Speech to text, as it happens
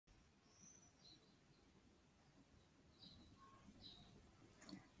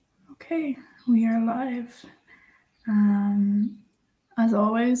Okay, we are live. As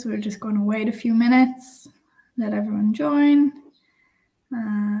always, we're just going to wait a few minutes, let everyone join,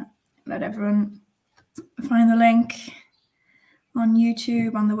 let everyone find the link on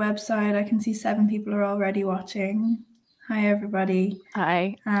YouTube, on the website. I can see 7 people are already watching. Hi, everybody.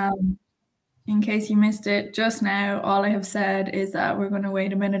 Hi. In case you missed it just now, all I have said is that we're going to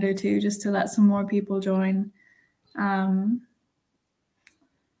wait a minute or two just to let some more people join.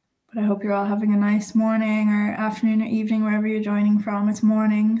 But I hope you're all having a nice morning or afternoon or evening, wherever you're joining from. It's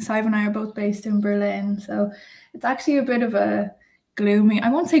morning. Sive and I are both based in Berlin, so it's actually a bit of a gloomy, I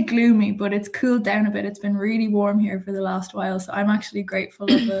won't say gloomy, but it's cooled down a bit. It's been really warm here for the last while, so I'm actually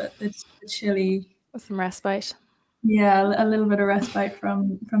grateful of the chilly. Some respite. Yeah, a little bit of respite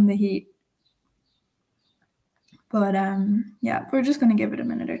from the heat. But yeah, we're just going to give it a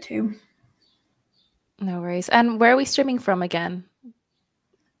minute or two. No worries. And where are we streaming from again?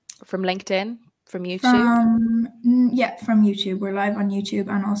 From LinkedIn? From YouTube? From YouTube. We're live on YouTube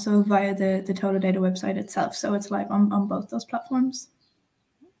and also via the TolaData website itself. So it's live on both those platforms.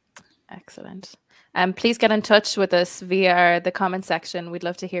 Excellent. Please get in touch with us via the comment section. We'd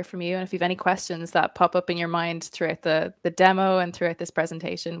love to hear from you. And if you have any questions that pop up in your mind throughout the demo and throughout this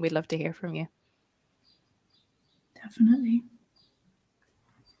presentation, we'd love to hear from you. Definitely.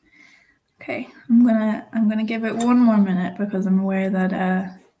 Okay, I'm gonna give it one more minute because I'm aware that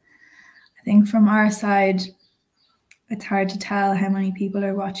I think from our side it's hard to tell how many people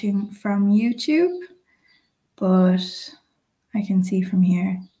are watching from YouTube, but I can see from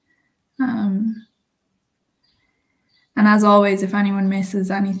here. And as always, if anyone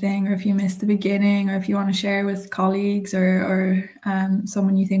misses anything, or if you missed the beginning, or if you want to share with colleagues or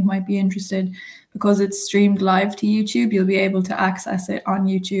someone you think might be interested, because it's streamed live to YouTube, you'll be able to access it on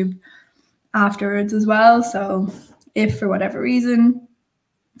YouTube afterwards as well. So if for whatever reason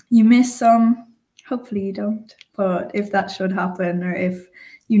you miss some, hopefully you don't, but if that should happen, or if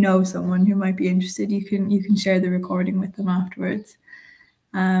you know someone who might be interested, you can share the recording with them afterwards.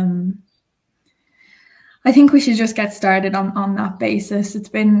 I think we should just get started on that basis. It's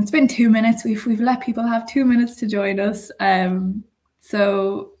been 2 minutes. We've let people have 2 minutes to join us.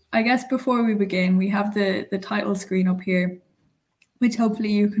 So I guess before we begin, we have the title screen up here, which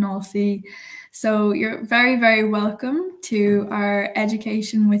hopefully you can all see. So you're very, very welcome to our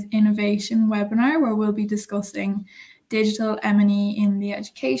Education with Innovation webinar, where we'll be discussing digital M&E in the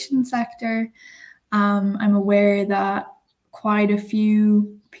education sector. I'm aware that quite a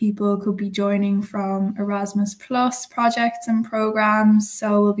few people could be joining from Erasmus Plus projects and programs.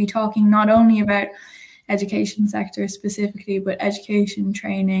 So we'll be talking not only about education sector specifically, but education,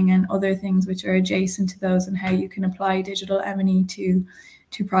 training, and other things which are adjacent to those, and how you can apply digital M&E to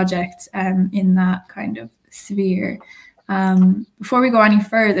projects in that kind of sphere. Before we go any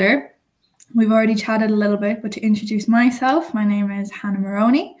further, we've already chatted a little bit, but to introduce myself, my name is Hannah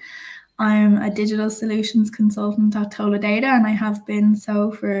Maroney. I'm a digital solutions consultant at TolaData, and I have been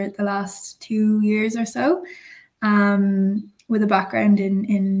so for the last 2 years or so, with a background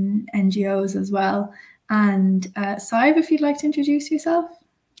in NGOs as well. And Sive, if you'd like to introduce yourself.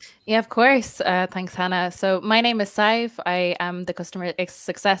 Yeah, of course. Thanks, Hannah. So my name is Sive. I am the Customer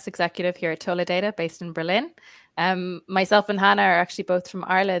Success Executive here at TolaData, based in Berlin. Myself and Hannah are actually both from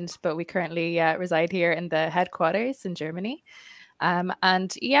Ireland, but we currently reside here in the headquarters in Germany.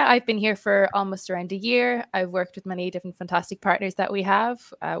 And yeah, I've been here for almost around a year. I've worked with many different fantastic partners that we have,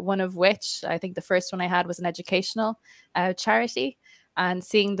 one of which, I think the first one I had was an educational charity, and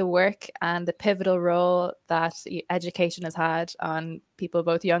seeing the work and the pivotal role that education has had on people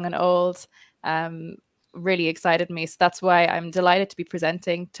both young and old really excited me. So that's why I'm delighted to be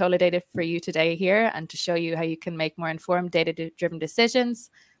presenting TolaData for you today here, and to show you how you can make more informed data-driven decisions,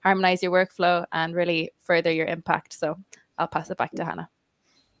 harmonize your workflow, and really further your impact. So I'll pass it back to Hannah.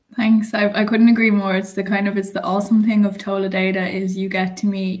 Thanks. I couldn't agree more. It's the awesome thing of TolaData is you get to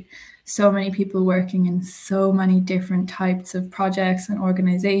meet so many people working in so many different types of projects and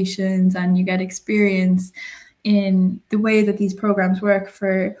organizations, and you get experience in the way that these programs work.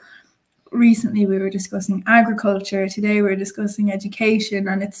 For recently we were discussing agriculture, today we're discussing education,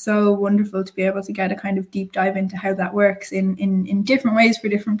 and it's so wonderful to be able to get a kind of deep dive into how that works in different ways for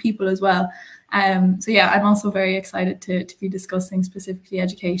different people as well. So yeah, I'm also very excited to be discussing specifically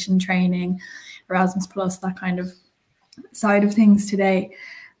education, training, Erasmus Plus, that kind of side of things today.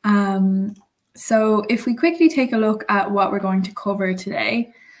 So if we quickly take a look at what we're going to cover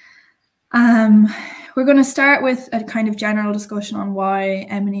today, we're going to start with a kind of general discussion on why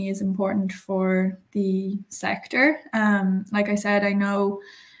M&E is important for the sector. Like I said, I know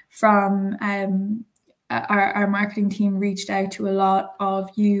from our marketing team reached out to a lot of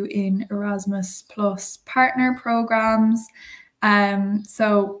you in Erasmus Plus partner programs.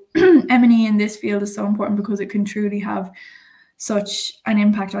 So M&E in this field is so important because it can truly have such an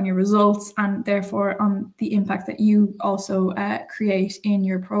impact on your results and therefore on the impact that you also create in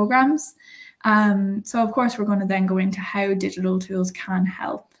your programs. So of course, we're going to then go into how digital tools can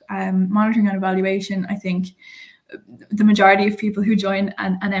help. Monitoring and evaluation, I think the majority of people who join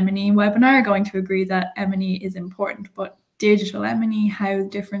an M&E webinar are going to agree that M&E is important, but digital M&E, how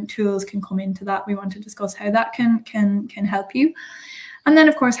different tools can come into that. We want to discuss how that can help you. And then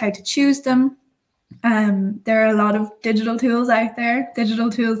of course, how to choose them. There are a lot of digital tools out there. Digital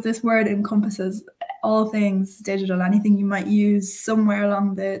tools, this word encompasses all things digital, anything you might use somewhere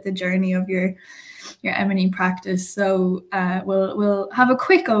along the journey of your M&E practice. So we'll have a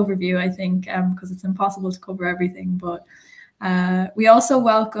quick overview, I think, because it's impossible to cover everything. But we also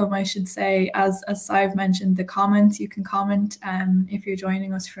welcome, I should say, as Sive mentioned, the comments. You can comment if you're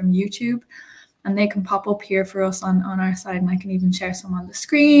joining us from YouTube, and they can pop up here for us on our side, and I can even share some on the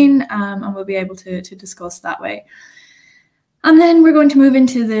screen, and we'll be able to discuss that way. And then we're going to move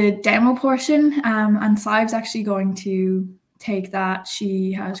into the demo portion, and Sive's actually going to take that.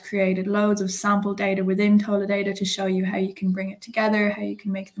 She has created loads of sample data within TolaData to show you how you can bring it together, how you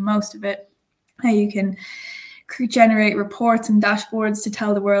can make the most of it, how you can generate reports and dashboards to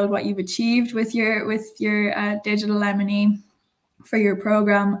tell the world what you've achieved with your digital M&E for your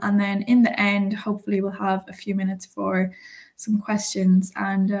program. And then in the end, hopefully we'll have a few minutes for some questions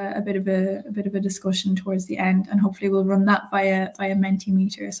and a bit of a discussion towards the end, and hopefully we'll run that via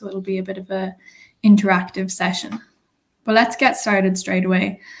Mentimeter, so it'll be a bit of a interactive session. But let's get started straight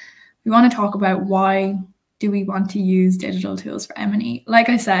away. We want to talk about why do we want to use digital tools for M&E. Like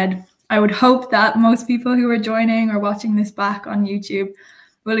I said, I would hope that most people who are joining or watching this back on YouTube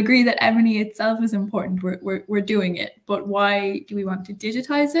will agree that M&E itself is important. We're doing it, but why do we want to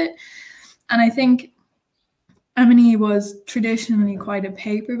digitize it? And I think M&E was traditionally quite a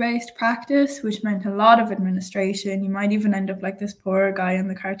paper-based practice, which meant a lot of administration. You might even end up like this poor guy in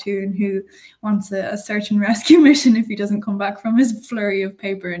the cartoon who wants a search and rescue mission if he doesn't come back from his flurry of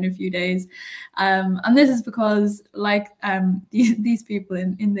paper in a few days. And this is because, like these people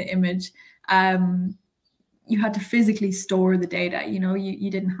in the image, you had to physically store the data. You know, you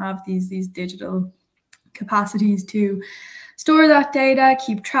didn't have these digital capacities to store that data,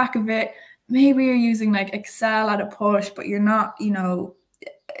 keep track of it. Maybe you're using like Excel at a push, but you're not, you know,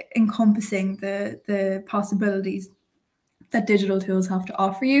 encompassing the possibilities that digital tools have to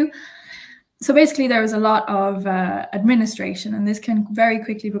offer you. So basically there was a lot of administration, and this can very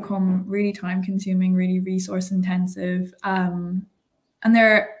quickly become really time consuming, really resource intensive. And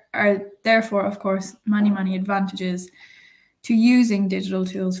there are therefore, of course, many advantages to using digital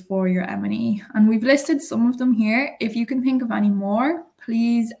tools for your M&E. And we've listed some of them here. If you can think of any more,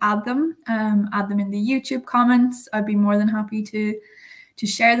 please add them in the YouTube comments. I'd be more than happy to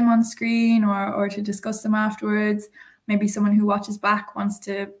share them on screen or to discuss them afterwards. Maybe someone who watches back wants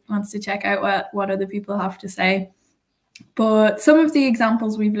to check out what other people have to say. But some of the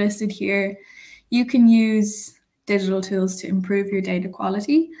examples we've listed here, you can use digital tools to improve your data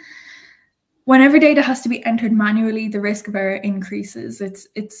quality. Whenever data has to be entered manually, the risk of error increases.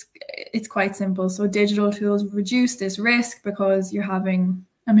 It's quite simple. So digital tools reduce this risk because you're having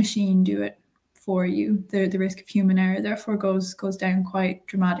a machine do it for you. The risk of human error therefore goes down quite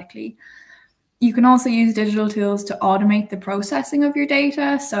dramatically. You can also use digital tools to automate the processing of your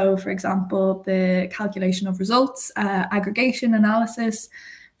data. So for example, the calculation of results, aggregation, analysis,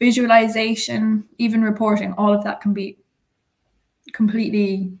 visualization, even reporting, all of that can be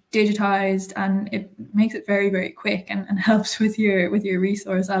completely digitized, and it makes it very quick and helps with your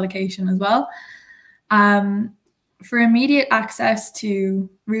resource allocation as well. For immediate access to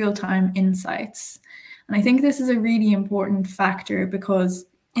real-time insights. And I think this is a really important factor because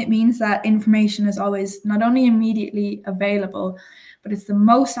it means that information is always not only immediately available, but it's the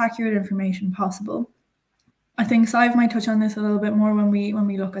most accurate information possible. I think Sive might touch on this a little bit more when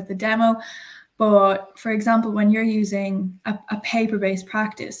we look at the demo. But for example, when you're using a paper-based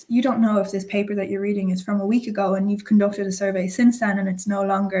practice, you don't know if this paper that you're reading is from a week ago and you've conducted a survey since then and it's no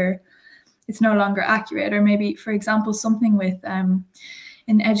longer accurate. Or maybe, for example, something with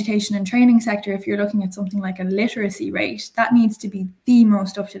in the education and training sector, if you're looking at something like a literacy rate, that needs to be the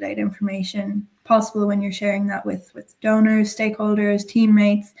most up-to-date information possible when you're sharing that with donors, stakeholders,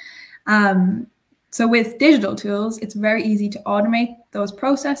 teammates. So with digital tools, it's very easy to automate those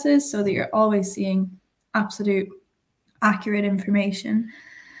processes so that you're always seeing absolute accurate information.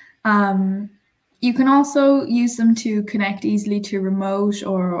 You can also use them to connect easily to remote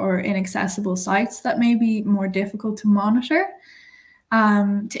or inaccessible sites that may be more difficult to monitor,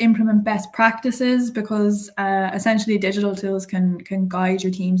 to implement best practices, because essentially digital tools can guide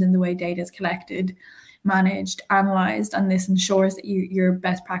your teams in the way data is collected, managed, analyzed, and this ensures that your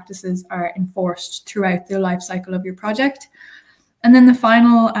best practices are enforced throughout the life cycle of your project. And then the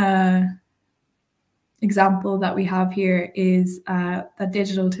final example that we have here is that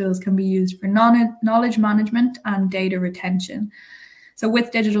digital tools can be used for knowledge management and data retention. So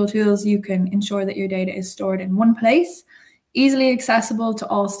with digital tools, you can ensure that your data is stored in one place, easily accessible to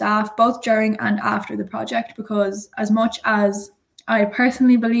all staff, both during and after the project, because as much as I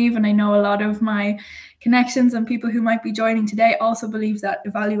personally believe, and I know a lot of my connections and people who might be joining today also believe, that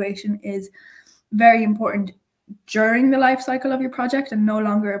evaluation is very important during the life cycle of your project and no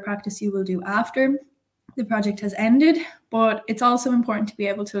longer a practice you will do after the project has ended. But it's also important to be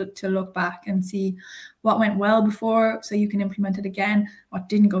able to look back and see what went well before, so you can implement it again, what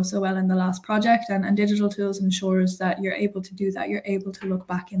didn't go so well in the last project, and digital tools ensures that you're able to do that, you're able to look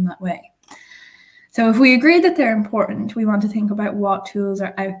back in that way. So if we agree that they're important, we want to think about what tools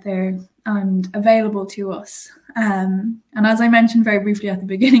are out there and available to us. And as I mentioned very briefly at the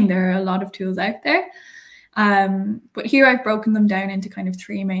beginning, there are a lot of tools out there. But here I've broken them down into kind of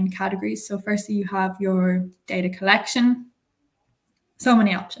three main categories. So firstly, you have your data collection. So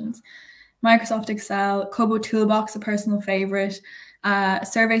many options. Microsoft Excel, KoBoToolbox, a personal favorite,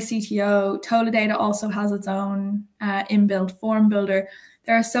 Survey CTO, TolaData also has its own inbuilt form builder.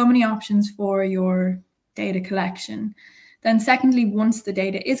 There are so many options for your data collection. Then secondly, once the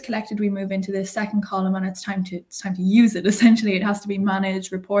data is collected, we move into this second column, and it's time to use it. Essentially, it has to be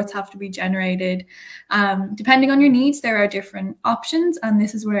managed, reports have to be generated. Depending on your needs, there are different options, and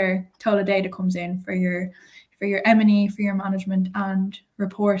this is where TolaData comes in for your M&E, for your management and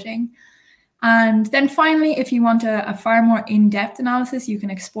reporting. And then finally, if you want a far more in-depth analysis, you can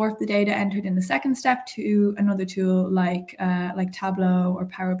export the data entered in the second step to another tool like Tableau or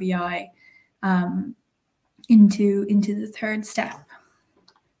Power BI into the third step.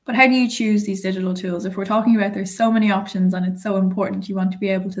 But how do you choose these digital tools? If we're talking about there's so many options and it's so important, you want to be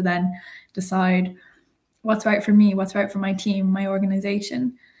able to then decide what's right for me, what's right for my team, my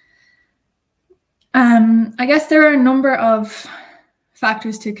organization. I guess there are a number of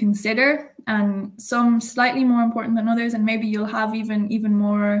factors to consider, and some slightly more important than others, and maybe you'll have even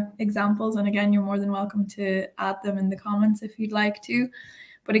more examples, and again, you're more than welcome to add them in the comments if you'd like to.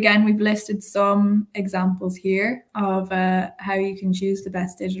 But again, we've listed some examples here of how you can choose the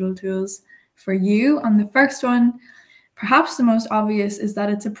best digital tools for you. And the first one, perhaps the most obvious, is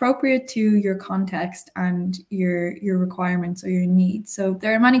that it's appropriate to your context and your requirements or your needs. So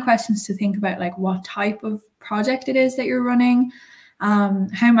there are many questions to think about, like what type of project it is that you're running,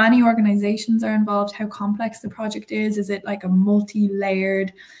 how many organizations are involved, how complex the project is. Is it like a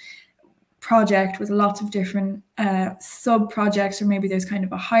multi-layered project with lots of different sub-projects, or maybe there's kind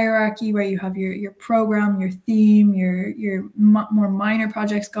of a hierarchy where you have your program, your theme, your more minor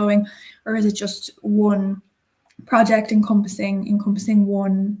projects going, or is it just one project encompassing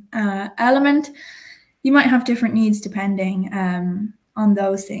one element? You might have different needs depending on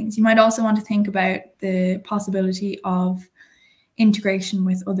those things. You might also want to think about the possibility of integration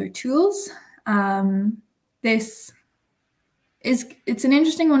with other tools. It's an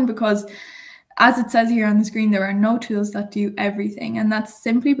interesting one because, as it says here on the screen, there are no tools that do everything. And that's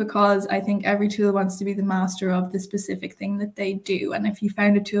simply because I think every tool wants to be the master of the specific thing that they do. And if you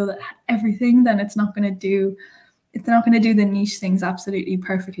found a tool that had everything, then it's not going to do the niche things absolutely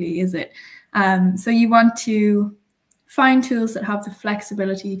perfectly, is it? So you want to find tools that have the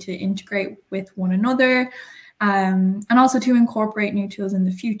flexibility to integrate with one another, and also to incorporate new tools in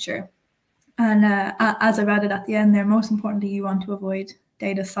the future. And as I've added at the end there, most importantly, you want to avoid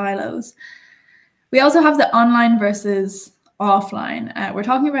data silos. We also have the online versus offline. We're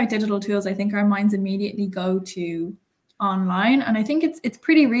talking about digital tools. I think our minds immediately go to online. And I think it's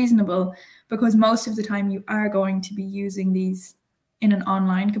pretty reasonable, because most of the time you are going to be using these in an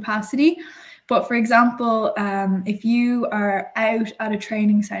online capacity. But for example, if you are out at a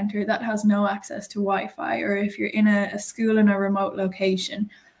training center that has no access to Wi-Fi, or if you're in a school in a remote location,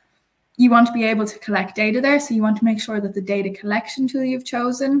 you want to be able to collect data there. So you want to make sure that the data collection tool you've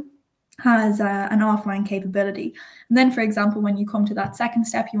chosen has an offline capability. And then, for example, when you come to that second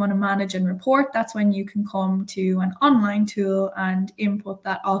step, you want to manage and report. That's when you can come to an online tool and input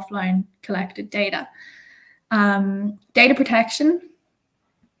that offline collected data. Data protection,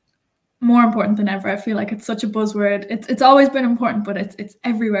 more important than ever. I feel like it's such a buzzword. It's always been important, but it's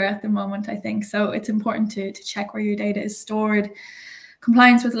everywhere at the moment, I think. So it's important to check where your data is stored,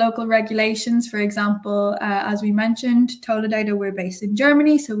 Compliance with local regulations, for example, as we mentioned, TolaData, we're based in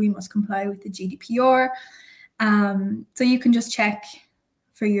Germany, so we must comply with the GDPR. So you can just check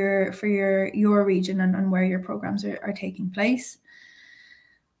for your region and where your programs are taking place.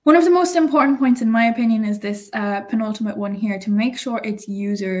 One of the most important points, in my opinion, is this penultimate one here, to make sure it's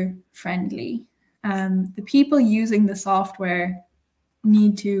user-friendly. The people using the software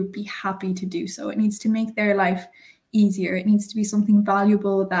need to be happy to do so. It needs to make their life easier. It needs to be something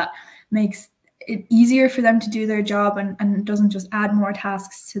valuable that makes it easier for them to do their job and doesn't just add more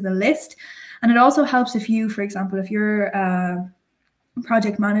tasks to the list. And it also helps if you, for example, if you're a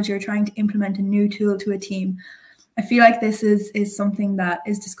project manager trying to implement a new tool to a team, I feel like this is something that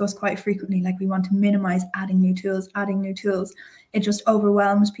is discussed quite frequently. Like, we want to minimize adding new tools. It just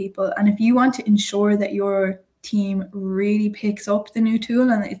overwhelms people. And if you want to ensure that your team really picks up the new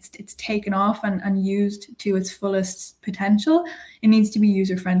tool and it's taken off and used to its fullest potential, it needs to be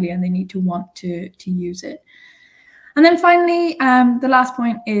user-friendly and they need to want to use it. And then finally, the last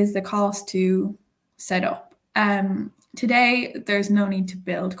point is the cost to set up. Today, there's no need to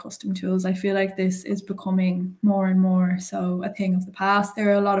build custom tools. I feel like this is becoming more and more so a thing of the past. There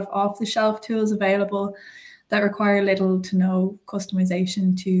are a lot of off-the-shelf tools available that require little to no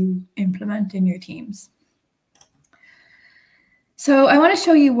customization to implement in your teams. So I want to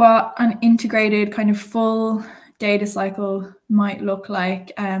show you what an integrated kind of full data cycle might look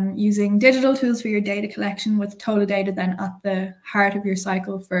like, using digital tools for your data collection, with TolaData then at the heart of your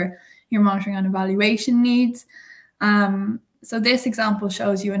cycle for your monitoring and evaluation needs. So this example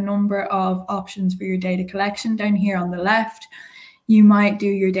shows you a number of options for your data collection. Down here on the left, you might do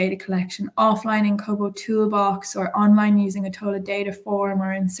your data collection offline in KoBoToolbox, or online using a TolaData form,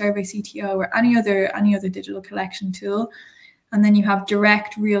 or in SurveyCTO, or any other digital collection tool. And then you have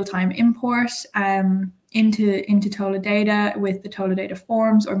direct real-time import into TolaData with the TolaData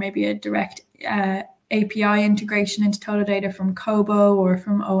forms, or maybe a direct API integration into TolaData from Kobo or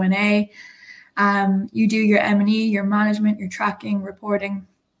from ONA. You do your M&E, your management, your tracking, reporting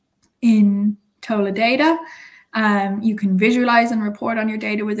in TolaData. You can visualize and report on your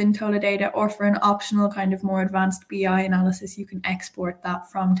data within TolaData, or for an optional kind of more advanced BI analysis, you can export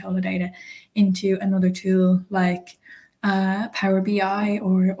that from TolaData into another tool like Power BI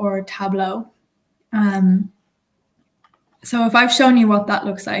or Tableau. So if I've shown you what that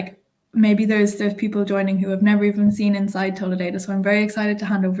looks like, maybe there's people joining who have never even seen inside TolaData. So I'm very excited to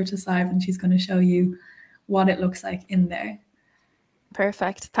hand over to Sive, and she's going to show you what it looks like in there.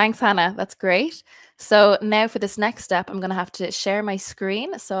 Perfect. Thanks, Hannah. That's great. So now for this next step, I'm going to have to share my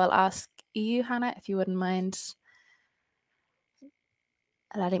screen. So I'll ask you, Hannah, if you wouldn't mind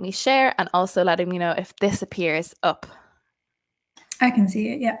letting me share, and also letting me know if this appears up. I can see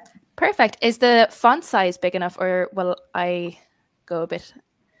it, yeah. Perfect. Is the font size big enough, or will I go a bit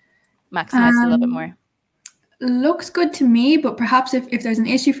maximize it a little bit more? Looks good to me, but perhaps if there's an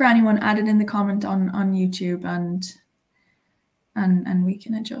issue for anyone, add it in the comment on YouTube and we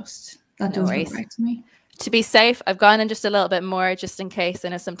can adjust. That does look right to me. To be safe, I've gone in just a little bit more, just in case. I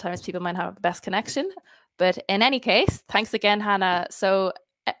know sometimes people might have the best connection, but in any case, thanks again, Hannah. So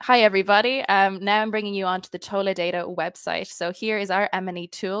hi, everybody. Now I'm bringing you onto the TolaData website. So here is our M&E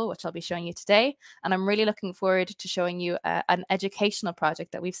tool, which I'll be showing you today. And I'm really looking forward to showing you an educational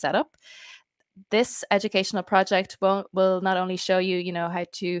project that we've set up. This educational project will not only show you, how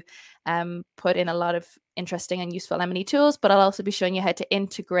to put in a lot of interesting and useful M&E tools, but I'll also be showing you how to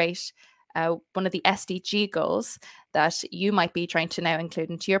integrate one of the SDG goals that you might be trying to now include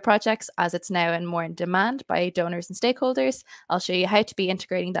into your projects, as it's now more in demand by donors and stakeholders. I'll show you how to be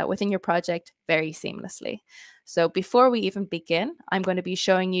integrating that within your project very seamlessly. So before we even begin, I'm going to be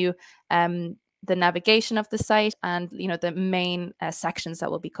showing you the navigation of the site and the main sections that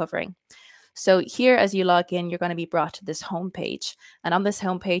we'll be covering. So here, as you log in, you're going to be brought to this homepage. And on this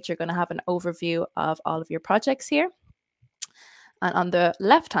homepage, you're going to have an overview of all of your projects here. And on the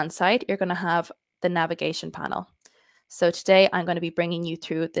left-hand side, you're going to have the navigation panel. So today, I'm going to be bringing you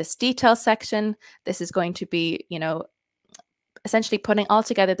through this detail section. This is going to be, essentially putting all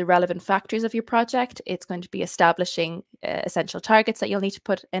together the relevant factors of your project. It's going to be establishing essential targets that you'll need to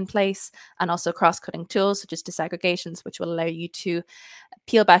put in place, and also cross-cutting tools such as disaggregations, which will allow you to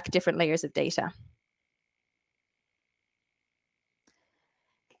peel back different layers of data.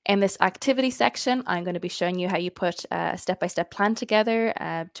 In this activity section, I'm going to be showing you how you put a step-by-step plan together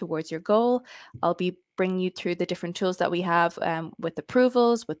towards your goal. I'll be bringing you through the different tools that we have with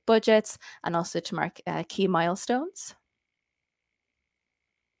approvals, with budgets, and also to mark key milestones.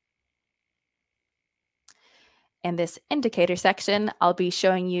 In this indicator section, I'll be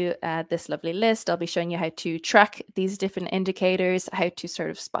showing you this lovely list. I'll be showing you how to track these different indicators, how to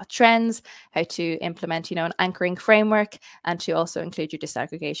sort of spot trends, how to implement, an anchoring framework, and to also include your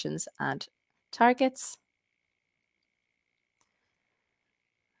disaggregations and targets.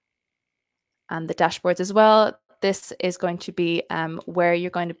 And the dashboards as well. This is going to be where you're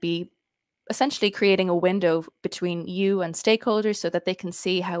going to be essentially creating a window between you and stakeholders so that they can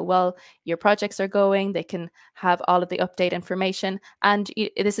see how well your projects are going. They can have all of the update information. And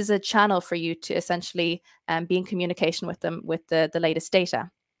this is a channel for you to essentially be in communication with them with the latest data.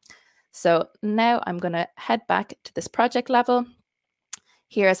 So now I'm going to head back to this project level.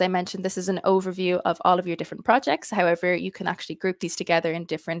 Here, as I mentioned, this is an overview of all of your different projects. However, you can actually group these together in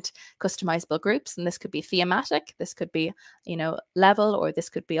different customizable groups. And this could be thematic, this could be, level, or this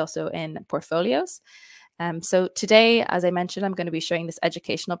could be also in portfolios. So today, as I mentioned, I'm going to be showing this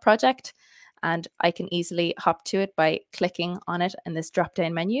educational project, and I can easily hop to it by clicking on it in this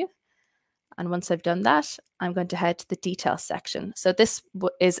drop-down menu. And once I've done that, I'm going to head to the details section. So this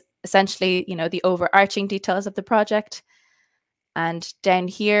is essentially, the overarching details of the project. And down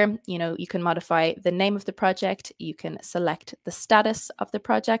here, you can modify the name of the project. You can select the status of the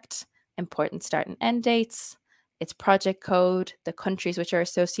project, important start and end dates, its project code, the countries which are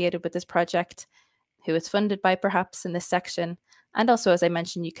associated with this project, who it's funded by perhaps in this section. And also, as I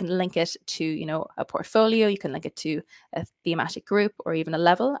mentioned, you can link it to, a portfolio, you can link it to a thematic group or even a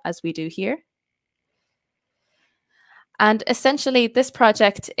level, as we do here. And essentially, this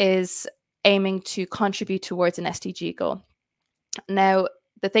project is aiming to contribute towards an SDG goal. Now,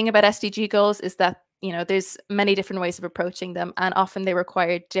 the thing about SDG goals is that, there's many different ways of approaching them, and often they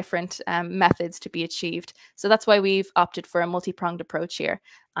require different methods to be achieved. So that's why we've opted for a multi-pronged approach here.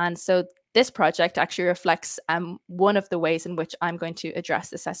 And so this project actually reflects one of the ways in which I'm going to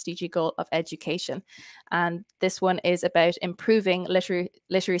address this SDG goal of education. And this one is about improving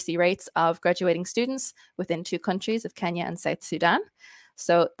literacy rates of graduating students within 2 countries of Kenya and South Sudan.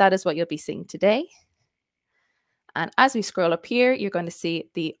 So that is what you'll be seeing today. And as we scroll up here, you're going to see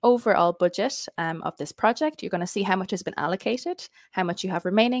the overall budget of this project. You're going to see how much has been allocated, how much you have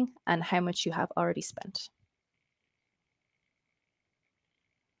remaining, and how much you have already spent.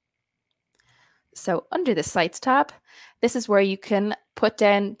 So under the Sites tab, this is where you can put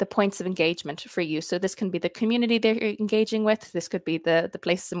down the points of engagement for you. So this can be the community that you're engaging with. This could be the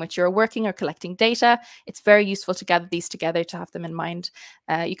places in which you're working or collecting data. It's very useful to gather these together to have them in mind.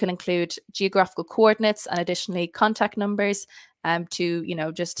 You can include geographical coordinates and additionally contact numbers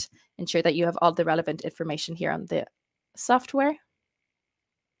to, just ensure that you have all the relevant information here on the software.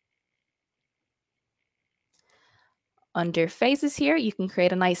 Under phases here, you can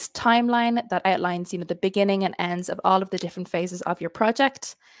create a nice timeline that outlines, the beginning and ends of all of the different phases of your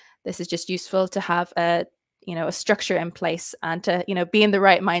project. This is just useful to have a structure in place and to, be in the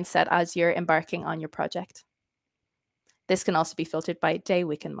right mindset as you're embarking on your project. This can also be filtered by day,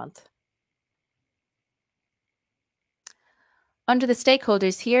 week, and month. Under the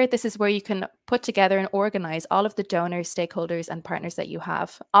stakeholders here, this is where you can put together and organize all of the donors, stakeholders, and partners that you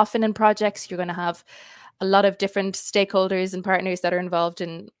have. Often in projects, you're going to have a lot of different stakeholders and partners that are involved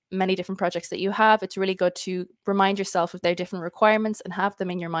in many different projects that you have. It's really good to remind yourself of their different requirements and have them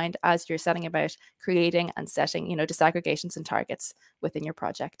in your mind as you're setting about creating and setting, disaggregations and targets within your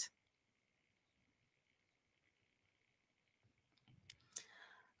project.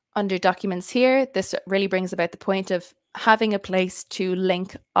 Under documents here, this really brings about the point of having a place to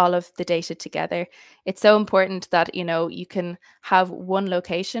link all of the data together. It's so important that, you can have one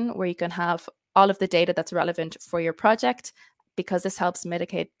location where you can have all of the data that's relevant for your project, because this helps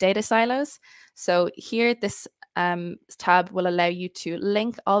mitigate data silos. So here, this tab will allow you to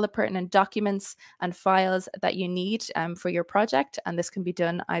link all the pertinent documents and files that you need for your project. And this can be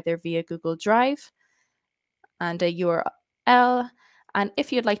done either via Google Drive and a URL. And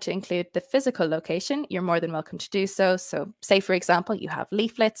if you'd like to include the physical location, you're more than welcome to do so. So say, for example, you have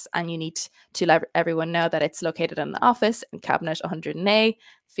leaflets and you need to let everyone know that it's located in the office in cabinet 100A,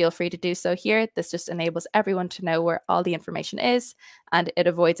 feel free to do so here. This just enables everyone to know where all the information is, and it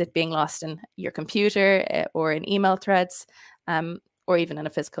avoids it being lost in your computer or in email threads or even in a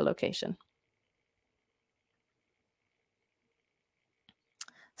physical location.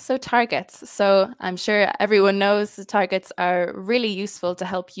 So targets. So I'm sure everyone knows the targets are really useful to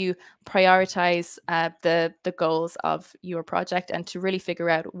help you prioritize the goals of your project and to really figure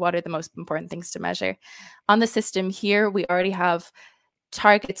out what are the most important things to measure. On the system here, we already have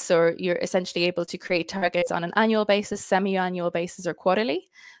targets, or you're essentially able to create targets on an annual basis, semi-annual basis, or quarterly.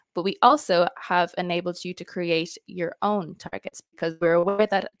 But we also have enabled you to create your own targets, because we're aware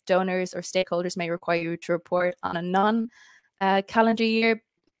that donors or stakeholders may require you to report on a non-calendar year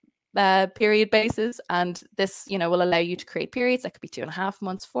period basis, and this will allow you to create periods that could be 2.5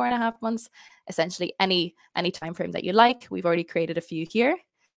 months, 4.5 months, essentially any time frame that you like. We've already created a few here,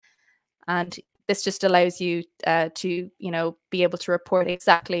 and this just allows you to be able to report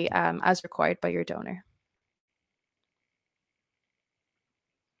exactly as required by your donor.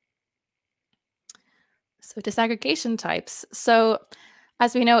 So disaggregation types. So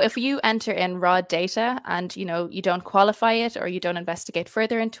as we know, if you enter in raw data and you don't qualify it or you don't investigate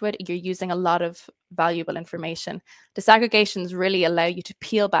further into it, you're using a lot of valuable information. Disaggregations really allow you to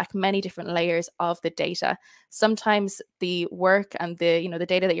peel back many different layers of the data. Sometimes the work and the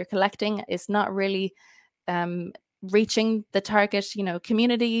data that you're collecting is not really reaching the target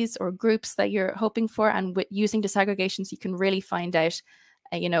communities or groups that you're hoping for, and with using disaggregations you can really find out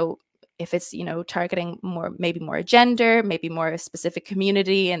if it's targeting maybe more a gender, maybe more a specific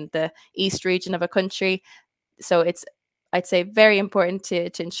community in the east region of a country. So it's, I'd say, very important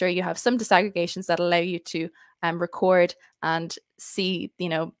to ensure you have some disaggregations that allow you to record and see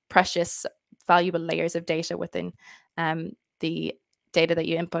precious valuable layers of data within the data that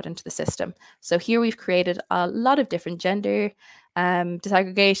you input into the system. So here we've created a lot of different gender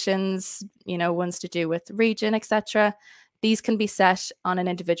disaggregations, ones to do with region, etc. These can be set on an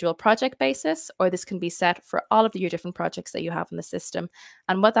individual project basis, or this can be set for all of your different projects that you have in the system.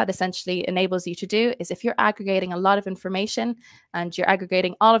 And what that essentially enables you to do is, if you're aggregating a lot of information and you're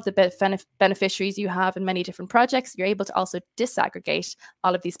aggregating all of the beneficiaries you have in many different projects, you're able to also disaggregate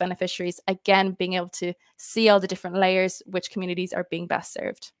all of these beneficiaries, again, being able to see all the different layers, which communities are being best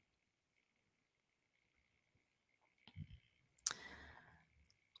served.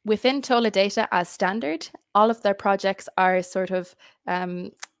 Within TolaData as standard, all of their projects are sort of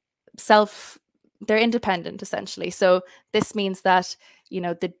they're independent essentially. So this means that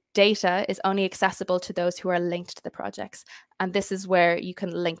the data is only accessible to those who are linked to the projects, and this is where you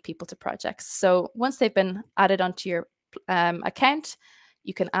can link people to projects. So once they've been added onto your account,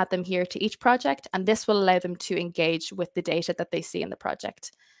 you can add them here to each project, and this will allow them to engage with the data that they see in the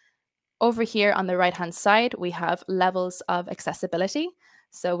project. Over here on the right hand side, we have levels of accessibility.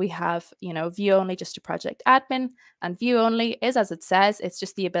 So we have, view only just to project admin, and view only is, as it says, it's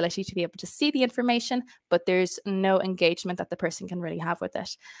just the ability to be able to see the information, but there's no engagement that the person can really have with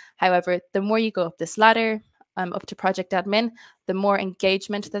it. However, the more you go up this ladder, up to project admin, the more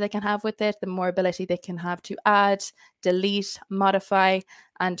engagement that they can have with it, the more ability they can have to add, delete, modify,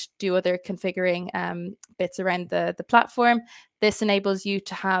 and do other configuring bits around the platform. This enables you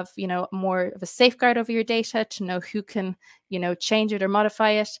to have, more of a safeguard over your data, to know who can, change it or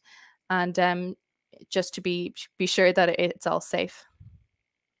modify it, and just to be sure that it's all safe.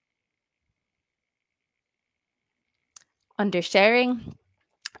 Under sharing,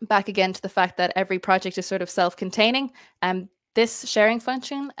 back again to the fact that every project is sort of self-containing. This sharing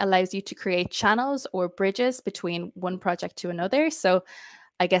function allows you to create channels or bridges between one project to another. So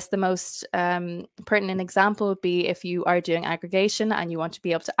I guess the most pertinent example would be if you are doing aggregation and you want to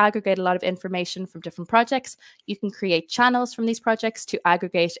be able to aggregate a lot of information from different projects, you can create channels from these projects to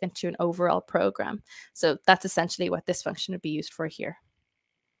aggregate into an overall program. So that's essentially what this function would be used for here.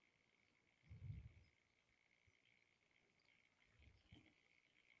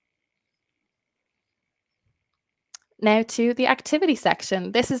 Now to the activity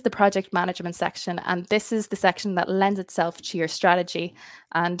section. This is the project management section, and this is the section that lends itself to your strategy.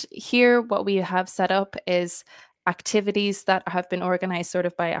 And here what we have set up is activities that have been organized sort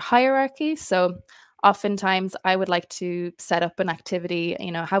of by a hierarchy. So oftentimes I would like to set up an activity,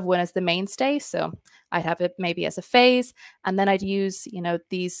 have one as the mainstay. So I'd have it maybe as a phase, and then I'd use,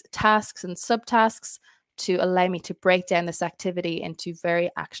 these tasks and subtasks to allow me to break down this activity into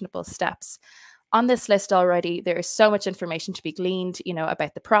very actionable steps. On this list already, there is so much information to be gleaned,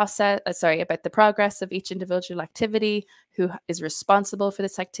 about the about the progress of each individual activity, who is responsible for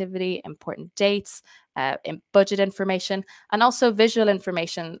this activity, important dates, budget information, and also visual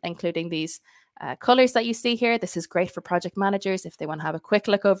information, including these colors that you see here. This is great for project managers if they want to have a quick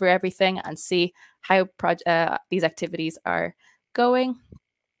look over everything and see how these activities are going.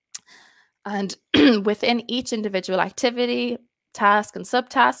 And within each individual activity, task, and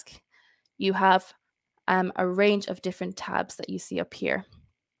subtask, you have a range of different tabs that you see up here.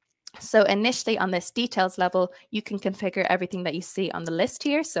 So initially on this details level, you can configure everything that you see on the list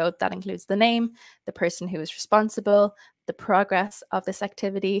here. So that includes the name, the person who is responsible, the progress of this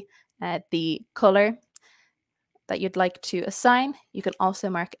activity, the color that you'd like to assign. You can also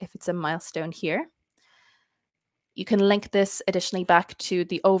mark if it's a milestone here. You can link this additionally back to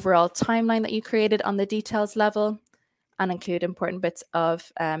the overall timeline that you created on the details level and include important bits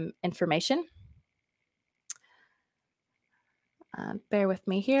of information. Bear with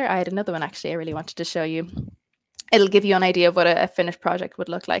me here. I had another one actually I really wanted to show you. It'll give you an idea of what a finished project would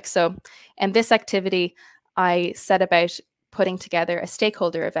look like. So in this activity, I set about putting together a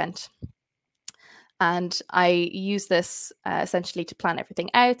stakeholder event. And I use this essentially to plan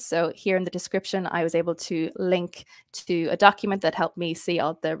everything out. So here in the description, I was able to link to a document that helped me see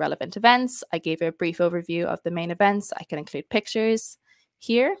all the relevant events. I gave a brief overview of the main events. I can include pictures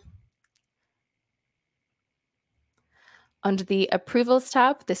here. Under the Approvals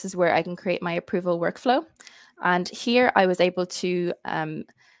tab, this is where I can create my approval workflow. And here I was able to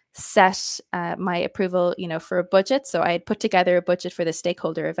set my approval, for a budget. So I had put together a budget for the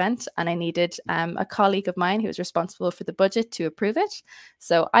stakeholder event, and I needed a colleague of mine who was responsible for the budget to approve it.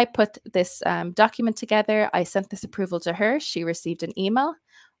 So I put this document together. I sent this approval to her. She received an email,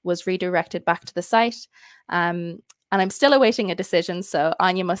 was redirected back to the site. And I'm still awaiting a decision. So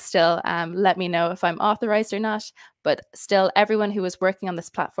Anya must still let me know if I'm authorized or not. But still, everyone who was working on this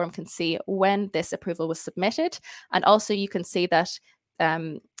platform can see when this approval was submitted. And also you can see that,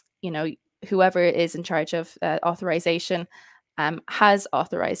 whoever is in charge of authorization has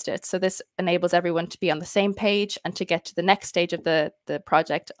authorized it. So this enables everyone to be on the same page and to get to the next stage of the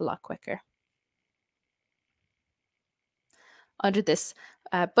project a lot quicker. Under this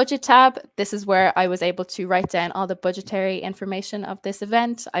budget tab, this is where I was able to write down all the budgetary information of this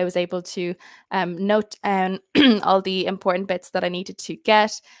event. I was able to note down all the important bits that I needed to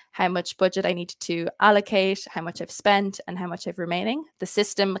get, how much budget I needed to allocate, how much I've spent, and how much I've remaining. The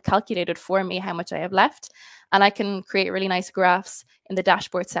system calculated for me how much I have left, and I can create really nice graphs in the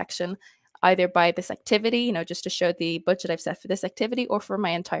dashboard section, either by this activity, just to show the budget I've set for this activity, or for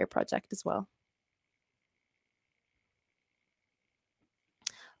my entire project as well.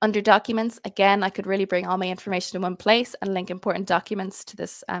 Under documents, again, I could really bring all my information in one place and link important documents to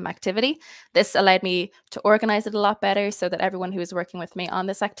this activity. This allowed me to organize it a lot better so that everyone who is working with me on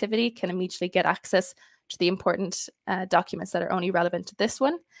this activity can immediately get access to the important documents that are only relevant to this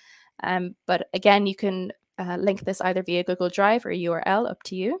one. But again, you can link this either via Google Drive or URL, up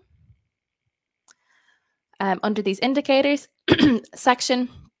to you. Under these indicators section,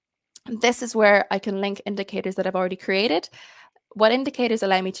 this is where I can link indicators that I've already created. What indicators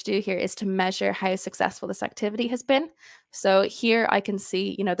allow me to do here is to measure how successful this activity has been. So here I can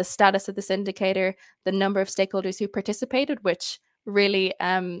see, the status of this indicator, the number of stakeholders who participated, which really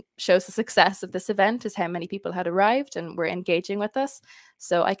shows the success of this event, is how many people had arrived and were engaging with us.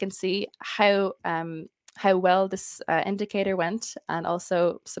 So I can see how well this indicator went, and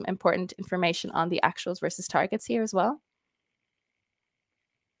also some important information on the actuals versus targets here as well.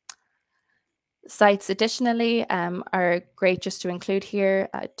 Sites additionally are great just to include here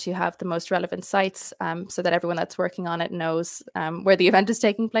to have the most relevant sites so that everyone that's working on it knows where the event is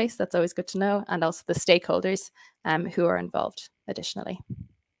taking place. That's always good to know. And also the stakeholders who are involved additionally.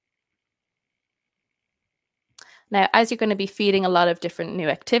 Now, as you're going to be feeding a lot of different new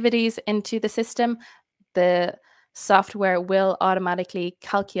activities into the system, the software will automatically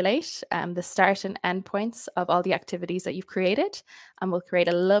calculate the start and end points of all the activities that you've created, and we'll create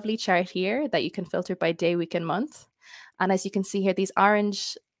a lovely chart here that you can filter by day, week, and month. And as you can see here, these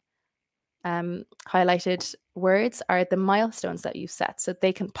orange highlighted words are the milestones that you've set, so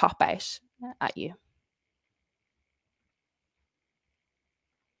they can pop out at you.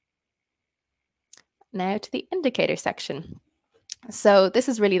 Now to the indicator section. So this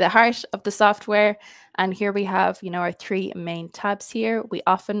is really the heart of the software. And here we have, our three main tabs here. We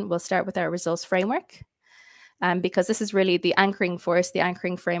often will start with our results framework, because this is really the anchoring force, the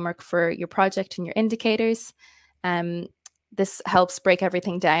anchoring framework for your project and your indicators. This helps break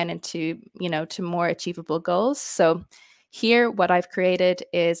everything down into, to more achievable goals. So here, what I've created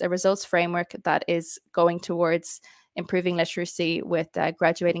is a results framework that is going towards improving literacy with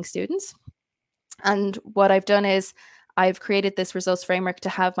graduating students. And what I've done is I've created this results framework to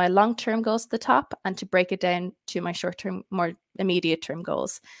have my long-term goals at the top and to break it down to my short-term, more immediate term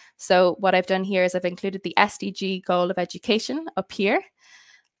goals. So what I've done here is I've included the SDG goal of education up here.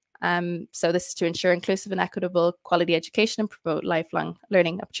 So this is to ensure inclusive and equitable quality education and promote lifelong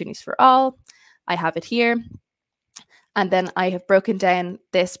learning opportunities for all. I have it here. And then I have broken down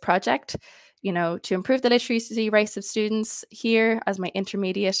this project, to improve the literacy rates of students here as my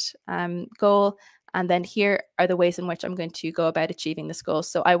intermediate goal. And then here are the ways in which I'm going to go about achieving this goal.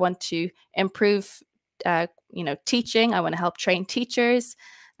 So I want to improve, teaching. I want to help train teachers.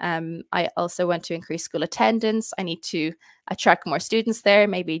 I also want to increase school attendance. I need to attract more students there,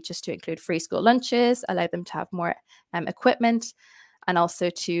 maybe just to include free school lunches, allow them to have more equipment, and also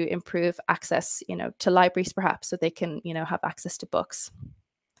to improve access, to libraries perhaps, so they can, have access to books.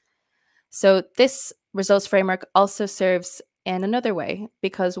 So this results framework also serves in another way,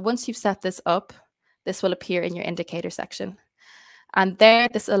 because once you've set this up, this will appear in your indicator section. And there,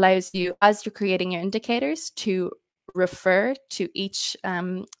 this allows you, as you're creating your indicators, to refer to each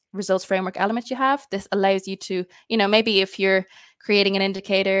results framework element you have. This allows you to, maybe if you're creating an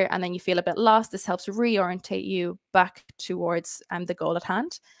indicator and then you feel a bit lost, this helps reorientate you back towards the goal at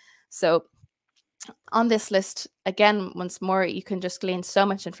hand. So on this list, again, once more, you can just glean so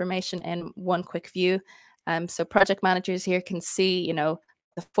much information in one quick view. So project managers here can see,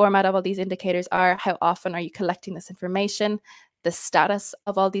 the format of all these indicators are, how often are you collecting this information, the status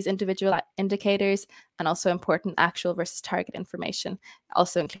of all these individual indicators, and also important actual versus target information,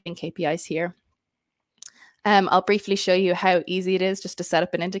 also including KPIs here. I'll briefly show you how easy it is just to set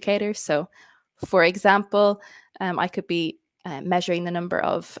up an indicator. So for example, I could be measuring the number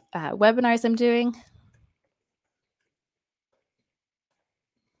of webinars I'm doing.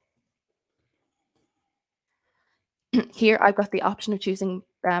 Here I've got the option of choosing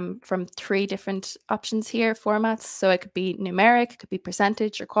from 3 different options here, formats. So it could be numeric, it could be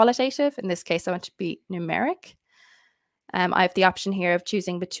percentage, or qualitative. In this case, I want to be numeric. I have the option here of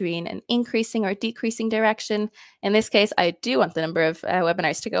choosing between an increasing or decreasing direction. In this case, I do want the number of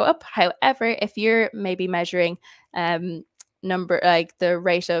webinars to go up. However, if you're maybe measuring like the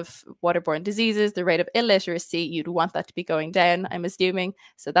rate of waterborne diseases, the rate of illiteracy, you'd want that to be going down, I'm assuming.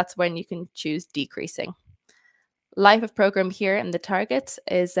 So that's when you can choose decreasing. Life of program here and the target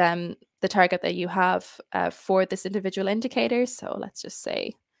is the target that you have for this individual indicator. So let's just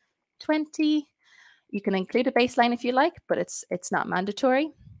say 20. You can include a baseline if you like, but it's not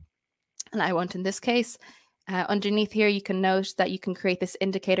mandatory. And I won't in this case. Underneath here, you can note that you can create this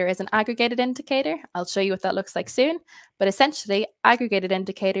indicator as an aggregated indicator. I'll show you what that looks like soon. But essentially, aggregated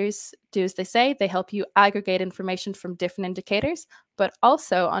indicators do as they say. They help you aggregate information from different indicators. But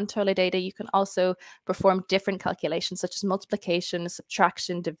also on TolaData, you can also perform different calculations such as multiplication,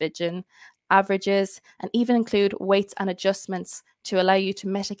 subtraction, division, averages, and even include weights and adjustments to allow you to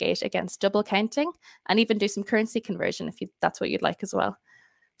mitigate against double counting, and even do some currency conversion if that's what you'd like as well.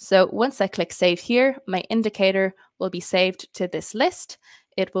 So once I click save here, my indicator will be saved to this list.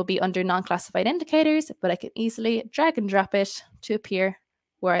 It will be under non-classified indicators, but I can easily drag and drop it to appear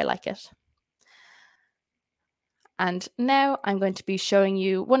where I like it. And now I'm going to be showing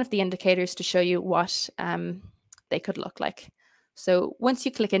you one of the indicators to show you what they could look like. So once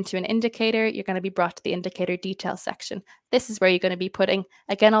you click into an indicator, you're going to be brought to the indicator details section. This is where you're going to be putting,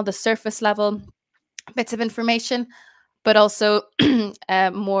 again, all the surface level bits of information, but also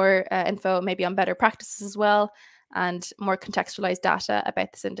more info maybe on better practices as well, and more contextualized data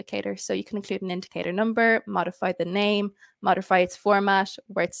about this indicator. So you can include an indicator number, modify the name, modify its format,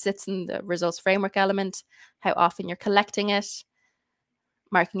 where it sits in the results framework element, how often you're collecting it,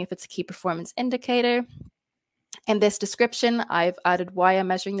 marking if it's a key performance indicator. In this description, I've added why I'm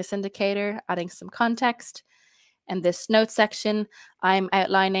measuring this indicator, adding some context. In this notes section, I'm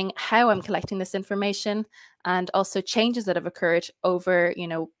outlining how I'm collecting this information, and also changes that have occurred over,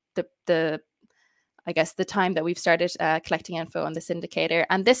 I guess the time that we've started collecting info on this indicator.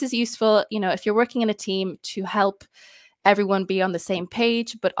 And this is useful, if you're working in a team, to help everyone be on the same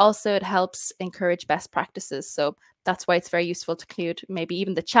page, but also it helps encourage best practices. So that's why it's very useful to include maybe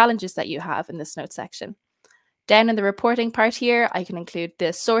even the challenges that you have in this note section. Down in the reporting part here, I can include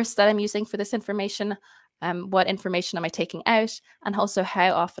the source that I'm using for this information, what information am I taking out, and also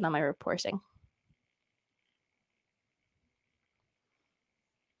how often am I reporting.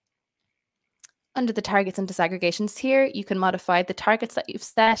 Under the targets and disaggregations here, you can modify the targets that you've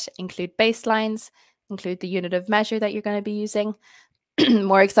set, include baselines, include the unit of measure that you're going to be using.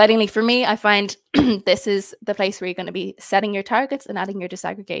 More excitingly for me, I find this is the place where you're going to be setting your targets and adding your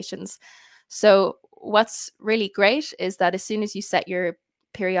disaggregations. So what's really great is that as soon as you set your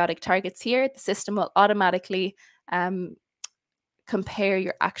periodic targets here, the system will automatically compare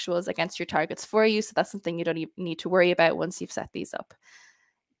your actuals against your targets for you. So that's something you don't even need to worry about once you've set these up.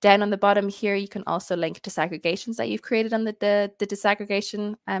 Down on the bottom here, you can also link disaggregations that you've created on the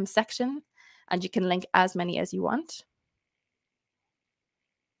disaggregation section, and you can link as many as you want.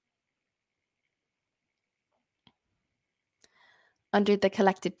 Under the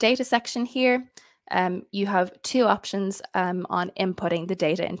collected data section here, you have 2 options on inputting the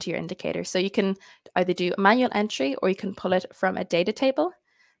data into your indicator. So you can either do a manual entry, or you can pull it from a data table.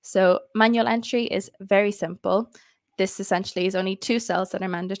 So manual entry is very simple. this essentially is only 2 cells that are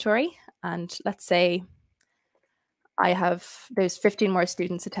mandatory. And let's say there's 15 more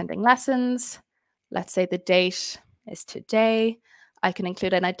students attending lessons. Let's say the date is today. I can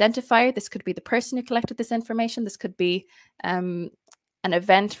include an identifier. This could be the person who collected this information. This could be an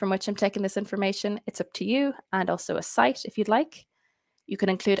event from which I'm taking this information. It's up to you, and also a site if you'd like. You can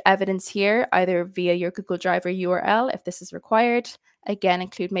include evidence here, either via your Google Drive or URL if this is required. Again,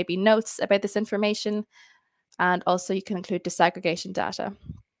 include maybe notes about this information. And also you can include disaggregation data.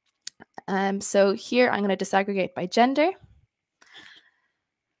 So here I'm going to disaggregate by gender.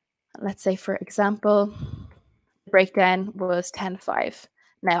 Let's say, for example, the breakdown was 10-5.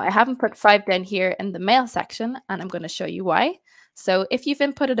 Now, I haven't put 5 down here in the male section, and I'm going to show you why. So if you've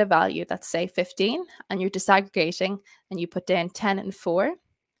inputted a value, that's say 15, and you're disaggregating, and you put down 10 and 4,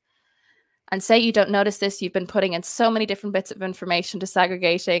 and say you don't notice this, you've been putting in so many different bits of information,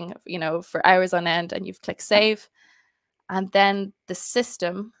 disaggregating, for hours on end, and you've clicked save, and then the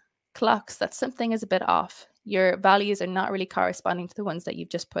system clocks that something is a bit off. Your values are not really corresponding to the ones that you've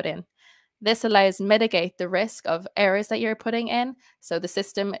just put in. This allows mitigate the risk of errors that you're putting in. So the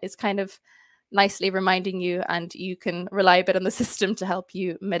system is kind of nicely reminding you, and you can rely a bit on the system to help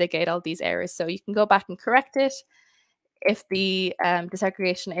you mitigate all these errors. So you can go back and correct it. If the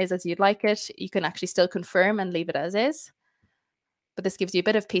disaggregation is as you'd like it, you can actually still confirm and leave it as is. But this gives you a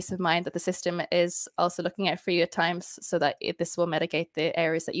bit of peace of mind that the system is also looking out for you at times, so that this will mitigate the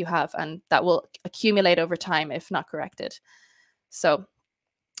errors that you have, and that will accumulate over time if not corrected. So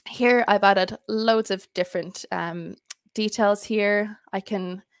here I've added loads of different details here. I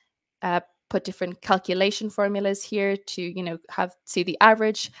can put different calculation formulas here to see the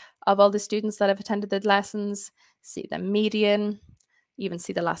average of all the students that have attended the lessons, see the median, even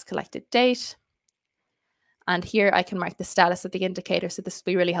see the last collected date. And here I can mark the status of the indicator, so this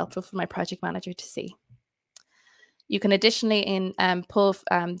will be really helpful for my project manager to see. You can additionally pull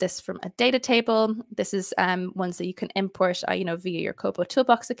this from a data table. This is ones that you can import via your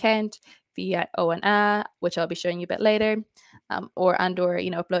KoBoToolbox account, via ONA, which I'll be showing you a bit later, or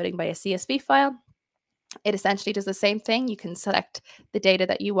uploading by a CSV file. It essentially does the same thing. You can select the data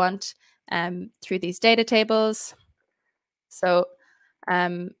that you want through these data tables. So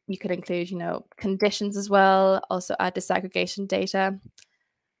you could include, conditions as well, also add disaggregation data.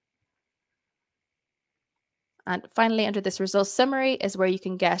 And finally, under this results summary is where you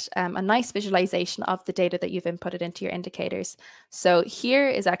can get a nice visualization of the data that you've inputted into your indicators. So here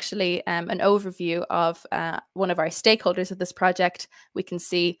is actually an overview of one of our stakeholders of this project. We can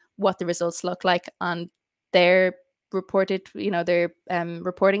see what the results look like on their reported, their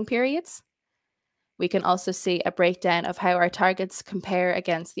reporting periods. We can also see a breakdown of how our targets compare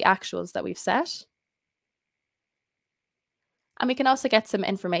against the actuals that we've set. And we can also get some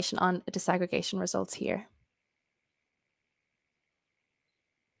information on disaggregation results here.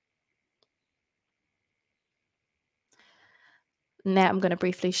 Now I'm going to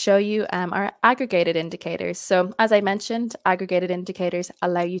briefly show you our aggregated indicators. So as I mentioned, aggregated indicators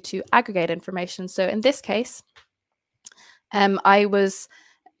allow you to aggregate information. So in this case, I was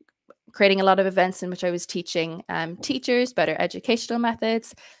creating a lot of events in which I was teaching teachers better educational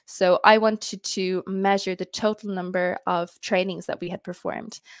methods. So I wanted to measure the total number of trainings that we had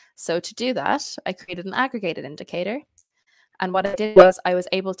performed. So to do that, I created an aggregated indicator. And what I did was I was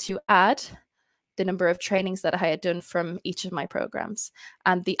able to add the number of trainings that I had done from each of my programs.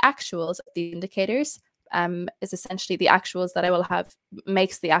 And the actuals of the indicators is essentially the actuals that I will have,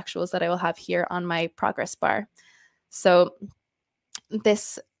 makes the actuals that I will have here on my progress bar. So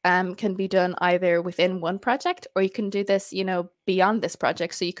this can be done either within one project, or you can do this, beyond this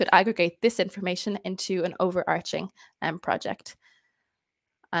project. So you could aggregate this information into an overarching project.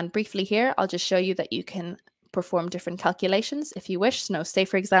 And briefly here, I'll just show you that you can perform different calculations if you wish. So say,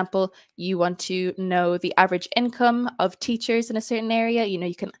 for example, you want to know the average income of teachers in a certain area.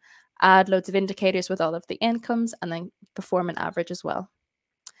 You can add loads of indicators with all of the incomes and then perform an average as well.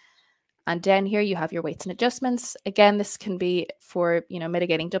 And down here you have your weights and adjustments. Again, this can be for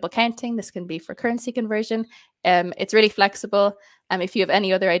mitigating double counting. This can be for currency conversion. It's really flexible. If you have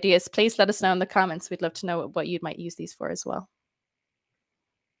any other ideas, please let us know in the comments. We'd love to know what you might use these for as well.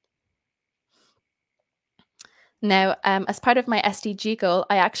 Now, as part of my SDG goal,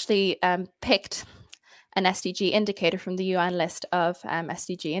 I actually picked an SDG indicator from the UN list of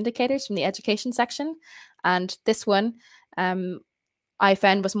SDG indicators from the education section. And this one I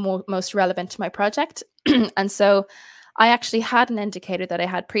found was most relevant to my project. And so I actually had an indicator that I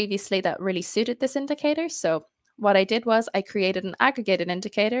had previously that really suited this indicator. So what I did was I created an aggregated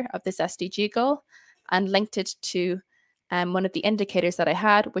indicator of this SDG goal and linked it to one of the indicators that I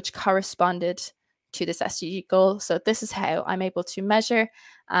had, which corresponded to this SDG goal. So this is how I'm able to measure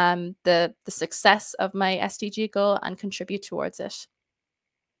the success of my SDG goal and contribute towards it.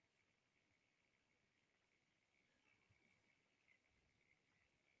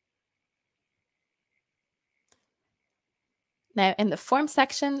 Now, in the form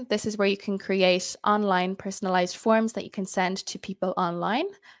section, this is where you can create online personalized forms that you can send to people online.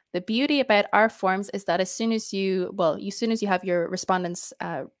 The beauty about our forms is that as soon as you have your respondents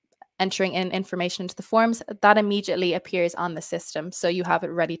entering in information into the forms, that immediately appears on the system, so you have it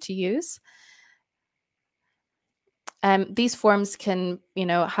ready to use. These forms can,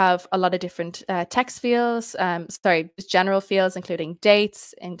 have a lot of different text fields, general fields, including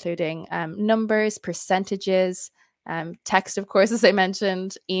dates, including numbers, percentages, text, of course, as I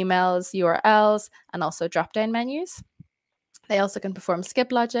mentioned, emails, URLs, and also drop-down menus. They also can perform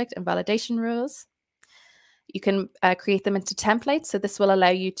skip logic and validation rules. You can create them into templates. So this will allow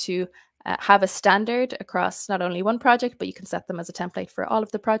you to have a standard across not only one project, but you can set them as a template for all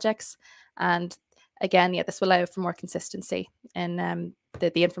of the projects. And again, this will allow for more consistency in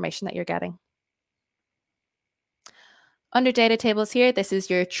the information that you're getting. Under data tables here, this is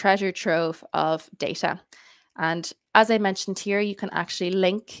your treasure trove of data. And as I mentioned here, you can actually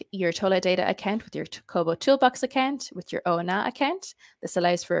link your TolaData account with your KoBoToolbox account, with your ONA account. This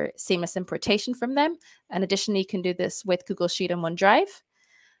allows for seamless importation from them. And additionally, you can do this with Google Sheet and OneDrive.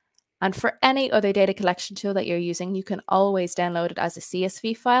 And for any other data collection tool that you're using, you can always download it as a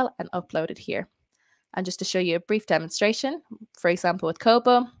CSV file and upload it here. And just to show you a brief demonstration, for example, with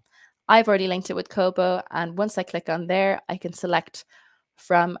Kobo, I've already linked it with Kobo. And once I click on there, I can select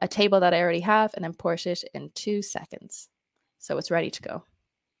from a table that I already have and import it in 2 seconds. So it's ready to go.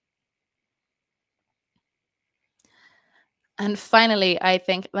 And finally, I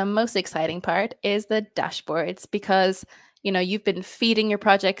think the most exciting part is the dashboards, because you've been feeding your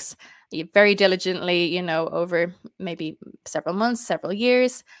projects very diligently, over maybe several months, several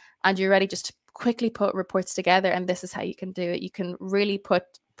years, and you're ready just to quickly put reports together. And this is how you can do it. You can really put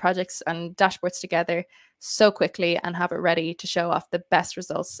projects and dashboards together so quickly and have it ready to show off the best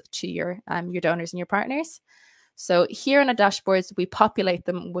results to your donors and your partners. So here on the dashboards, we populate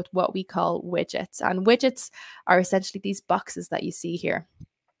them with what we call widgets. And widgets are essentially these boxes that you see here.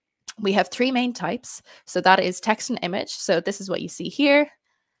 We have 3 main types. So that is text and image. So this is what you see here.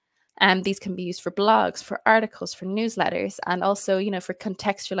 And these can be used for blogs, for articles, for newsletters, and also, for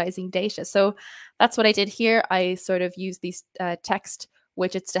contextualizing data. So that's what I did here. I sort of used these text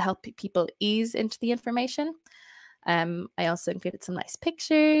widgets to help people ease into the information. I also included some nice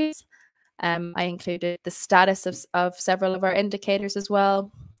pictures. I included the status of several of our indicators as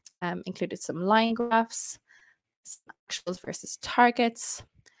well. Included some line graphs, some actuals versus targets,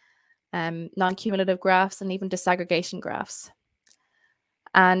 non-cumulative graphs, and even disaggregation graphs.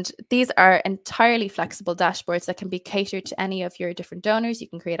 And these are entirely flexible dashboards that can be catered to any of your different donors. You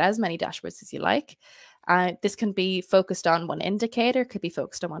can create as many dashboards as you like. This can be focused on one indicator, could be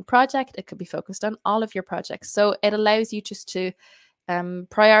focused on one project, it could be focused on all of your projects. So it allows you just to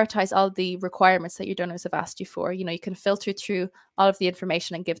prioritize all the requirements that your donors have asked you for. You can filter through all of the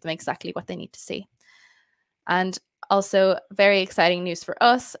information and give them exactly what they need to see. And also, very exciting news for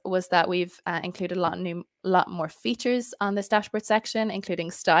us was that we've included a lot more features on this dashboard section,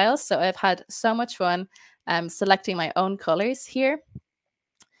 including styles. So I've had so much fun selecting my own colors here.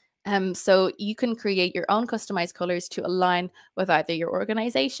 So you can create your own customized colors to align with either your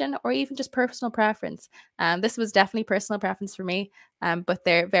organization or even just personal preference. This was definitely personal preference for me, but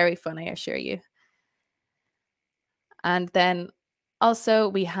they're very fun, I assure you. And then also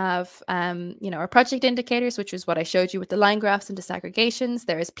we have, our project indicators, which is what I showed you with the line graphs and disaggregations.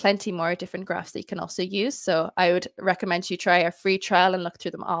 There is plenty more different graphs that you can also use. So I would recommend you try our free trial and look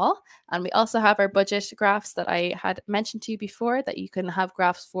through them all. And we also have our budget graphs that I had mentioned to you before, that you can have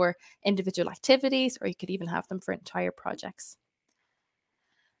graphs for individual activities, or you could even have them for entire projects.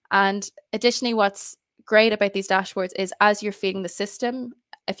 And additionally, what's great about these dashboards is as you're feeding the system,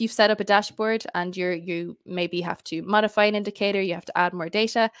 if you've set up a dashboard and you maybe have to modify an indicator, you have to add more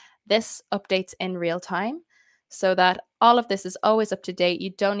data, this updates in real time so that all of this is always up to date.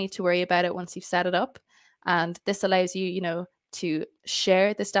 You don't need to worry about it once you've set it up. And this allows you, to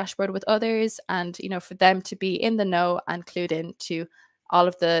share this dashboard with others and, for them to be in the know and clued into all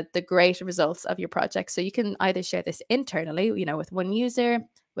of the great results of your project. So you can either share this internally, with one user,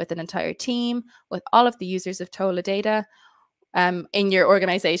 with an entire team, with all of the users of TolaData, in your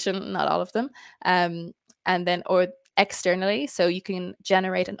organization, not all of them, and then or externally. So you can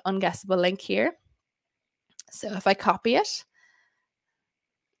generate an unguessable link here. So if I copy it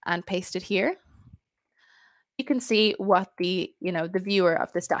and paste it here, you can see what the viewer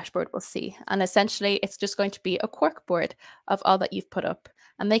of this dashboard will see. And essentially, it's just going to be a corkboard of all that you've put up.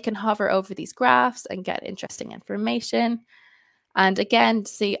 And they can hover over these graphs and get interesting information. And again,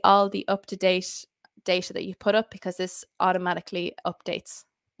 see all the up-to-date data that you put up, because this automatically updates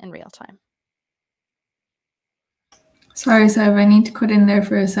in real time. Sorry, Sev, I need to cut in there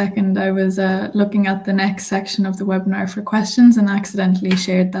for a second. I was looking at the next section of the webinar for questions and accidentally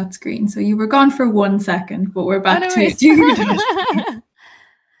shared that screen. So you were gone for 1 second, but we're back to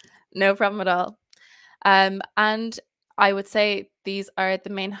No problem at all. And I would say these are the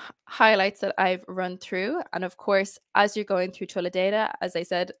main highlights that I've run through. And of course, as you're going through TolaData, as I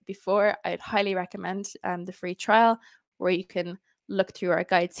said before, I'd highly recommend the free trial, where you can look through our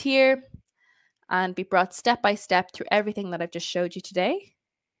guides here and be brought step by step through everything that I've just showed you today.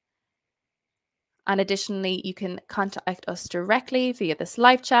 And additionally, you can contact us directly via this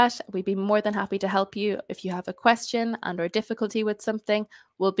live chat. We'd be more than happy to help you. If you have a question and/or difficulty with something,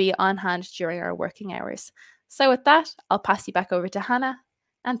 we'll be on hand during our working hours. So with that, I'll pass you back over to Hannah,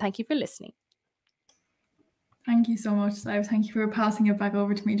 and thank you for listening. Thank you so much, Sive. Thank you for passing it back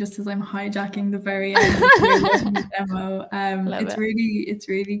over to me just as I'm hijacking the very end of the demo. It's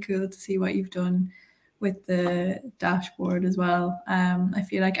really cool to see what you've done with the dashboard as well. I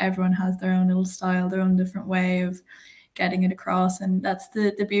feel like everyone has their own little style, their own different way of getting it across. And that's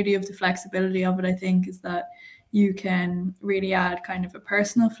the beauty of the flexibility of it, I think, is that you can really add kind of a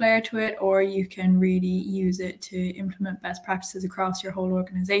personal flair to it, or you can really use it to implement best practices across your whole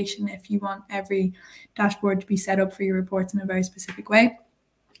organization. If you want every dashboard to be set up for your reports in a very specific way,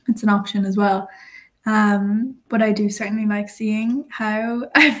 it's an option as well. But I do certainly like seeing how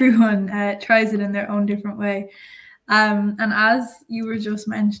everyone tries it in their own different way. And as you were just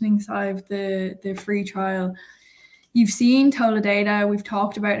mentioning, Sive, the free trial, you've seen TolaData. We've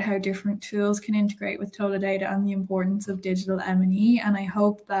talked about how different tools can integrate with TolaData and the importance of digital M&E. And I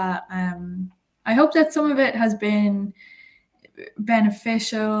hope that some of it has been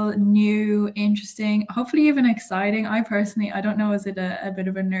beneficial, new, interesting, hopefully even exciting. I don't know, is it a bit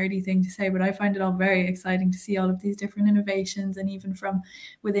of a nerdy thing to say, but I find it all very exciting to see all of these different innovations, and even from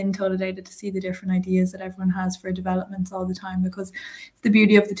within TolaData to see the different ideas that everyone has for developments all the time, because it's the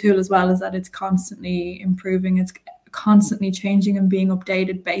beauty of the tool as well, is that it's constantly improving, it's constantly changing and being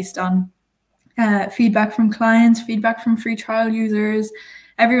updated based on feedback from clients, feedback from free trial users,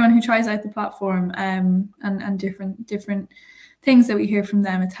 everyone who tries out the platform, and different things that we hear from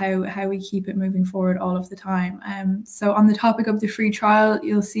them. It's how we keep it moving forward all of the time. So on the topic of the free trial,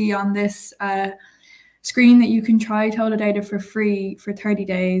 you'll see on this screen that you can try TolaData for free for 30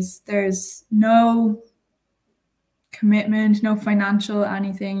 days. There's no commitment, no financial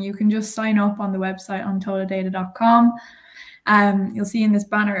anything. You can just sign up on the website on toladata.com. You'll see in this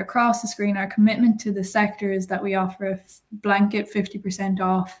banner across the screen our commitment to the sector is that we offer a blanket 50%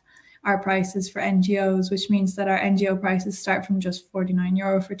 off our prices for NGOs, which means that our NGO prices start from just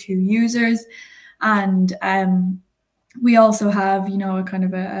 €49 for 2 users. And we also have, a kind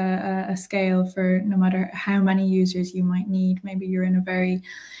of a scale for no matter how many users you might need. Maybe you're in a very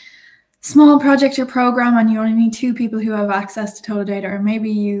small project or program and you only need 2 people who have access to TolaData, or maybe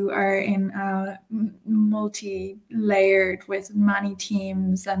you are in a multi-layered with many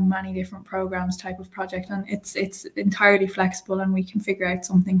teams and many different programs type of project, and it's entirely flexible and we can figure out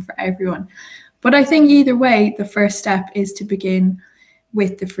something for everyone. But I think either way, the first step is to begin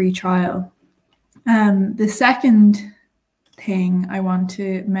with the free trial. The second thing I want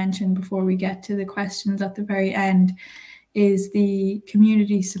to mention before we get to the questions at the very end is the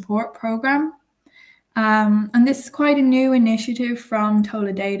community support program. And this is quite a new initiative from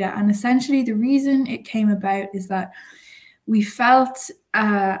TolaData. And essentially the reason it came about is that we felt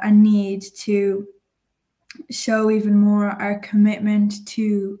a need to show even more our commitment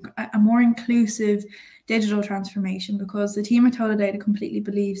to a more inclusive digital transformation, because the team at TolaData completely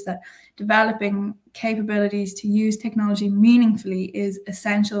believes that developing capabilities to use technology meaningfully is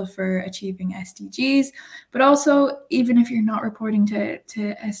essential for achieving SDGs. But also, even if you're not reporting to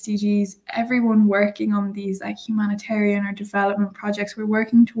SDGs, everyone working on these like humanitarian or development projects, we're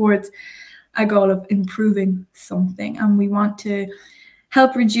working towards a goal of improving something, and we want to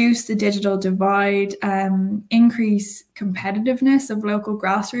help reduce the digital divide, increase competitiveness of local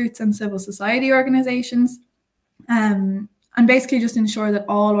grassroots and civil society organizations, and basically just ensure that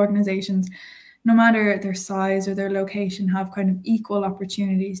all organizations, no matter their size or their location, have kind of equal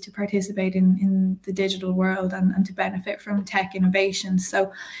opportunities to participate in the digital world and to benefit from tech innovation.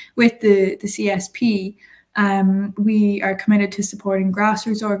 So with the CSP, we are committed to supporting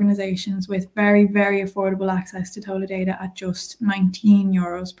grassroots organizations with very, very affordable access to TolaData at just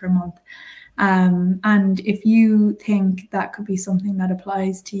 €19 per month. And if you think that could be something that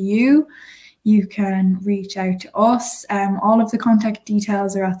applies to you, you can reach out to us. All of the contact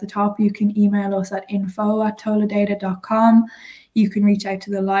details are at the top. You can email us at info@toladata.com. You can reach out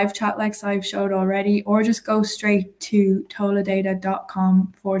to the live chat like I've showed already, or just go straight to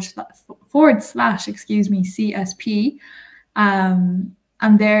toladata.com /CSP.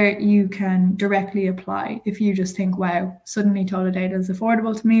 And there you can directly apply. If you just think, wow, suddenly TolaData is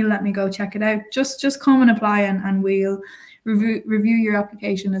affordable to me, let me go check it out. Just come and apply, and we'll review your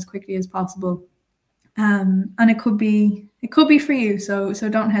application as quickly as possible. And it could be for you, so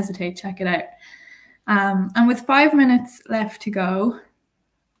don't hesitate, check it out. And with 5 minutes left to go,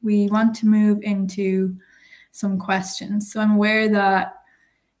 we want to move into some questions. So I'm aware that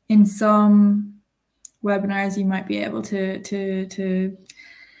in some webinars you might be able to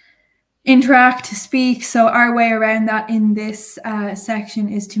interact, to speak. So our way around that in this section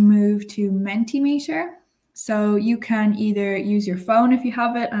is to move to Mentimeter. So you can either use your phone if you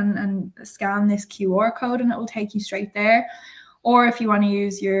have it and scan this QR code and it will take you straight there. Or if you want to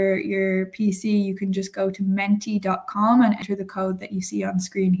use your PC, you can just go to menti.com and enter the code that you see on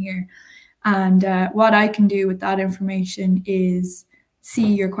screen here. And what I can do with that information is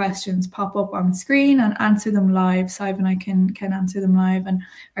see your questions pop up on screen and answer them live. Sive and I can answer them live. And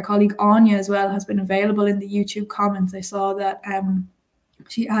our colleague Anya as well has been available in the YouTube comments. I saw that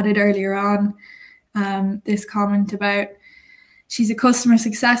she added earlier on this comment about she's a customer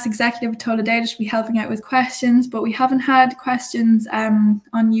success executive at TolaData. She'll be helping out with questions, but we haven't had questions on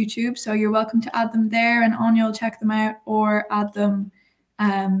YouTube, so you're welcome to add them there, and Anya will check them out or add them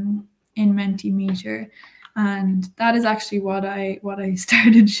in Mentimeter. And that is actually what I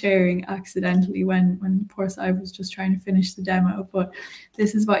started sharing accidentally when poor Sive was just trying to finish the demo. But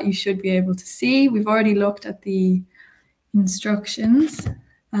this is what you should be able to see. We've already looked at the instructions.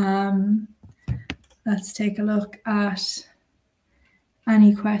 Let's take a look at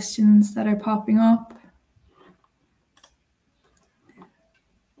any questions that are popping up.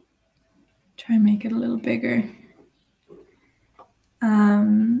 Try and make it a little bigger.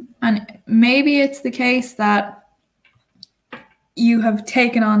 And maybe it's the case that you have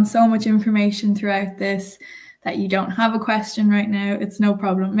taken on so much information throughout this that you don't have a question right now. It's no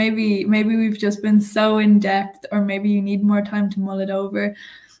problem. Maybe we've just been so in depth, or maybe you need more time to mull it over.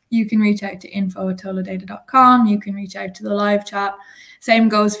 You can reach out to info@toladata.com. You can reach out to the live chat. Same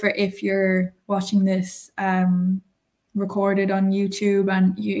goes for if you're watching this recorded on YouTube,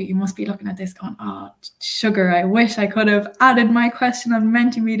 and you must be looking at this going, oh, sugar, I wish I could have added my question on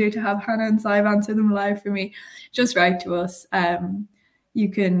Mentimeter to have Hannah and Sive answer them live for me. Just write to us. You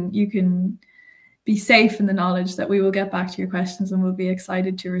can be safe in the knowledge that we will get back to your questions and we'll be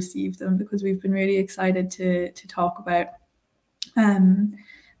excited to receive them, because we've been really excited to talk about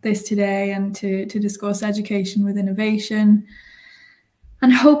this today and to discuss education with innovation.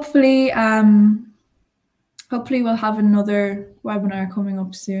 And hopefully we'll have another webinar coming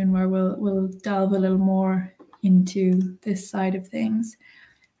up soon where we'll delve a little more into this side of things.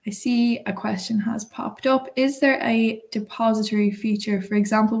 I see a question has popped up. Is there a depository feature? For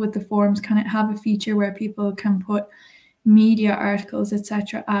example, with the forums, can it have a feature where people can put media articles,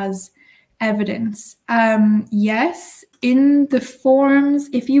 etc., as evidence? Yes, in the forms,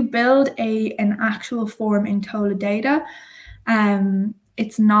 if you build an actual form in TolaData,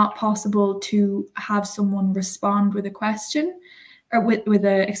 it's not possible to have someone respond with a question, or with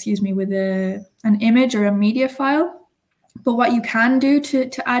an image or a media file. But what you can do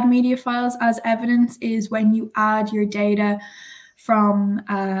to add media files as evidence is when you add your data from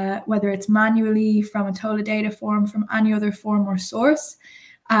whether it's manually from a TolaData form, from any other form or source.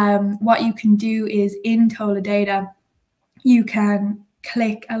 What you can do is in TolaData, you can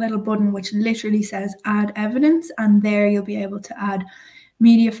click a little button which literally says add evidence, and there you'll be able to add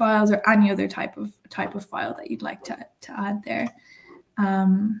media files or any other type of file that you'd like to add there.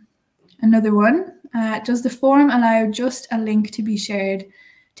 Another one, does the form allow just a link to be shared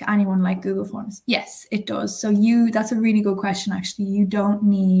to anyone like Google Forms? Yes, it does. So that's a really good question, actually. You don't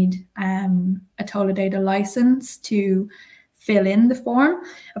need a TolaData license to fill in the form.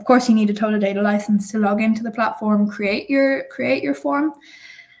 Of course, you need a TolaData license to log into the platform, create your form.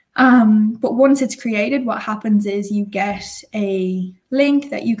 But once it's created, what happens is you get a link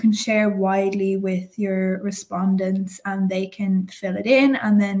that you can share widely with your respondents, and they can fill it in,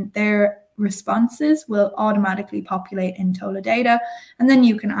 and then their responses will automatically populate in TolaData, and then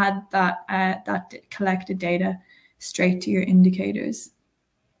you can add that collected data straight to your indicators.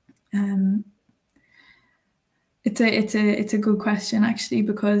 It's a good question, actually,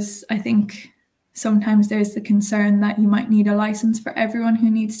 because I think sometimes there's the concern that you might need a license for everyone who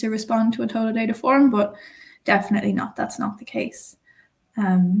needs to respond to a TolaData form, but definitely not. That's not the case.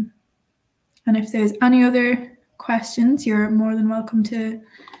 And if there's any other questions, you're more than welcome to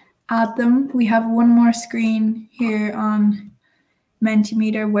add them. We have one more screen here on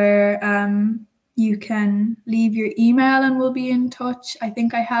Mentimeter where you can leave your email and we'll be in touch. I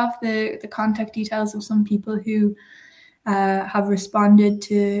think I have the contact details of some people who have responded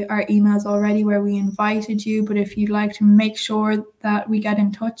to our emails already where we invited you, but if you'd like to make sure that we get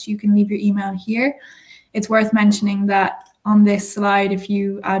in touch, you can leave your email here. It's worth mentioning that on this slide, if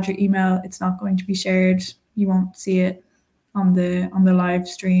you add your email, it's not going to be shared. You won't see it on the live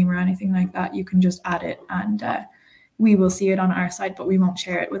stream or anything like that. You can just add it and we will see it on our side, but we won't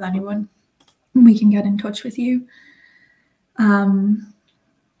share it with anyone. We can get in touch with you.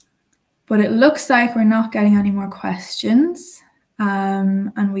 But it looks like we're not getting any more questions.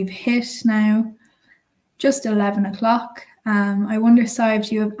 And we've hit now just 11 o'clock. I wonder, Sive,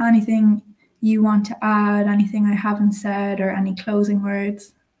 do you have anything you want to add, anything I haven't said, or any closing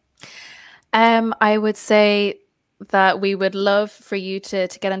words? I would say that we would love for you to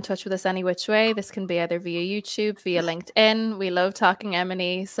get in touch with us any which way. This can be either via YouTube, via LinkedIn. We love talking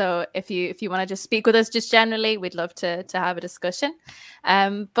M&E. So if you want to just speak with us just generally, we'd love to have a discussion.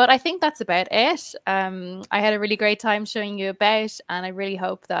 But I think that's about it. I had a really great time showing you about, and I really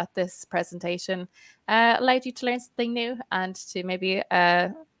hope that this presentation allowed you to learn something new and to maybe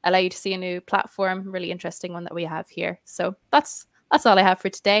allow you to see a new platform, really interesting one that we have here. So that's all I have for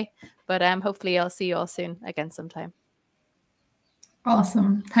today. But hopefully I'll see you all soon again sometime.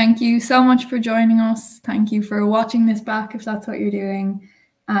 Awesome. Thank you so much for joining us. Thank you for watching this back if that's what you're doing.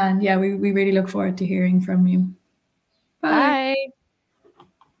 And yeah, we really look forward to hearing from you. Bye. Bye.